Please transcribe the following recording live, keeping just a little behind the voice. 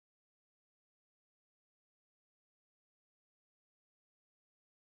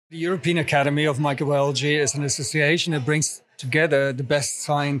The European Academy of Microbiology is an association that brings together the best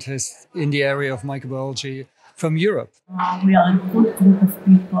scientists in the area of microbiology from Europe. We are a good group of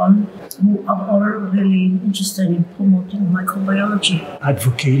people who are all really interested in promoting microbiology.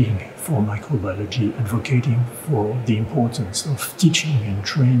 Advocating for microbiology, advocating for the importance of teaching and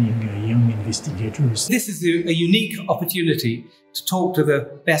training young investigators. This is a unique opportunity to talk to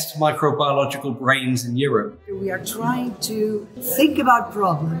the best microbiological brains in Europe. We are trying to think about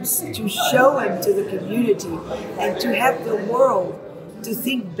problems, to show them to the community, and to help the world to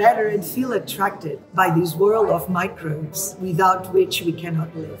think better and feel attracted by this world of microbes without which we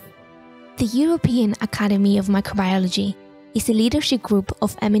cannot live. The European Academy of Microbiology is a leadership group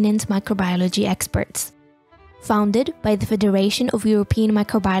of eminent microbiology experts. Founded by the Federation of European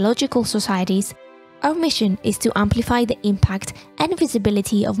Microbiological Societies, our mission is to amplify the impact and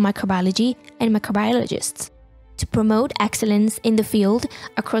visibility of microbiology and microbiologists, to promote excellence in the field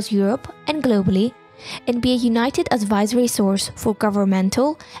across Europe and globally, and be a united advisory source for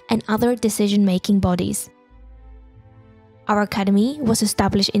governmental and other decision-making bodies. Our academy was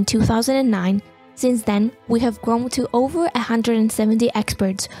established in 2009. Since then, we have grown to over 170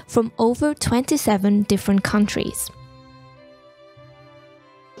 experts from over 27 different countries.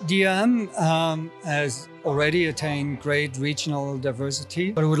 DM has already attained great regional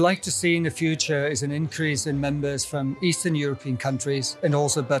diversity. What I would like to see in the future is an increase in members from Eastern European countries and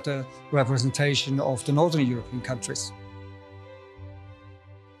also better representation of the Northern European countries.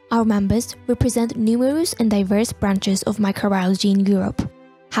 Our members represent numerous and diverse branches of microbiology in Europe,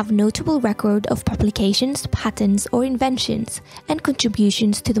 have notable record of publications, patents or inventions, and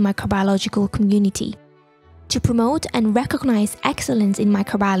contributions to the microbiological community. To promote and recognize excellence in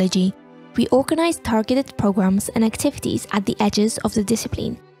microbiology, we organize targeted programs and activities at the edges of the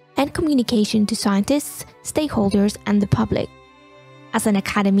discipline and communication to scientists, stakeholders, and the public. As an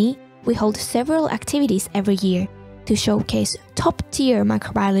academy, we hold several activities every year to showcase top-tier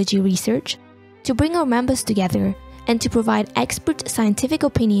microbiology research, to bring our members together, and to provide expert scientific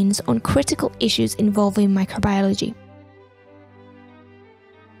opinions on critical issues involving microbiology.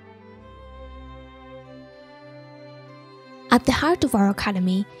 At the heart of our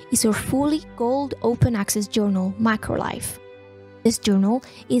academy is our fully gold open access journal, microLife. This journal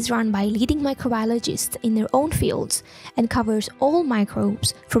is run by leading microbiologists in their own fields and covers all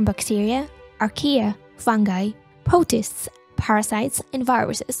microbes from bacteria, archaea, fungi, protists, parasites, and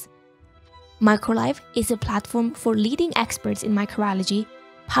viruses. microLife is a platform for leading experts in microbiology,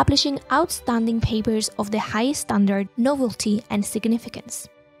 publishing outstanding papers of the highest standard, novelty, and significance.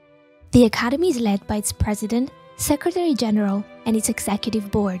 The academy is led by its president, Secretary General, and its executive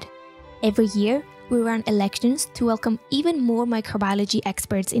board. Every year, we run elections to welcome even more microbiology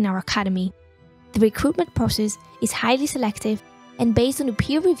experts in our academy. The recruitment process is highly selective and based on a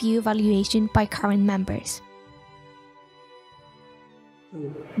peer review evaluation by current members.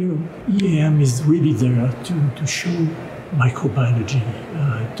 EAM is really there to show microbiology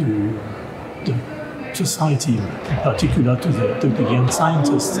to the society, in particular to the young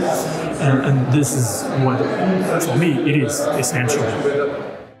scientists, and this is what, for me, it is essential.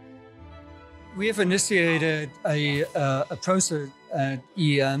 We have initiated a process at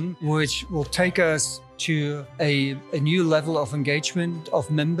EM which will take us to a new level of engagement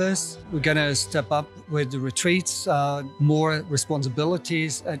of members. We're going to step up with the retreats, more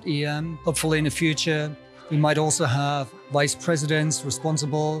responsibilities at EM. Hopefully in the future, we might also have vice presidents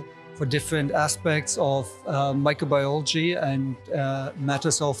responsible for different aspects of microbiology and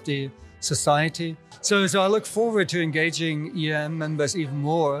matters of the society. So I look forward to engaging EM members even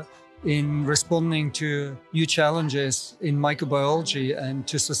more in responding to new challenges in microbiology and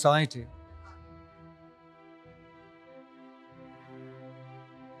to society.